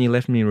 why haven't you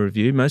left me a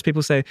review? Most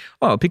people say,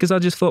 oh, because I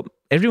just thought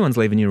everyone's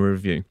leaving you a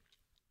review.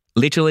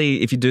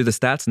 Literally, if you do the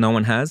stats, no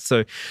one has.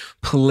 So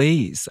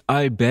please,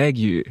 I beg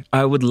you,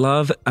 I would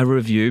love a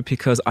review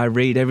because I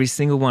read every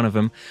single one of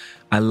them.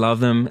 I love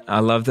them.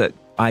 I love that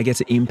I get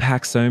to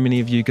impact so many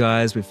of you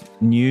guys with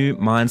new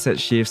mindset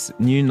shifts,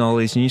 new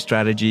knowledge, new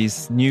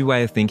strategies, new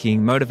way of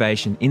thinking,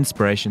 motivation,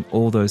 inspiration,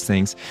 all those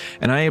things.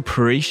 And I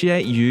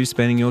appreciate you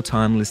spending your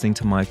time listening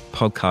to my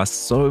podcast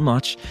so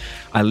much.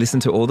 I listen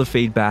to all the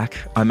feedback.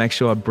 I make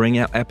sure I bring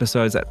out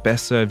episodes that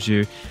best serves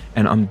you,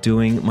 and I'm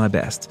doing my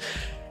best.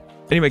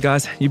 Anyway,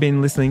 guys, you've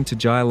been listening to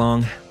Jai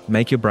Long.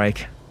 Make your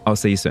break. I'll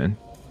see you soon.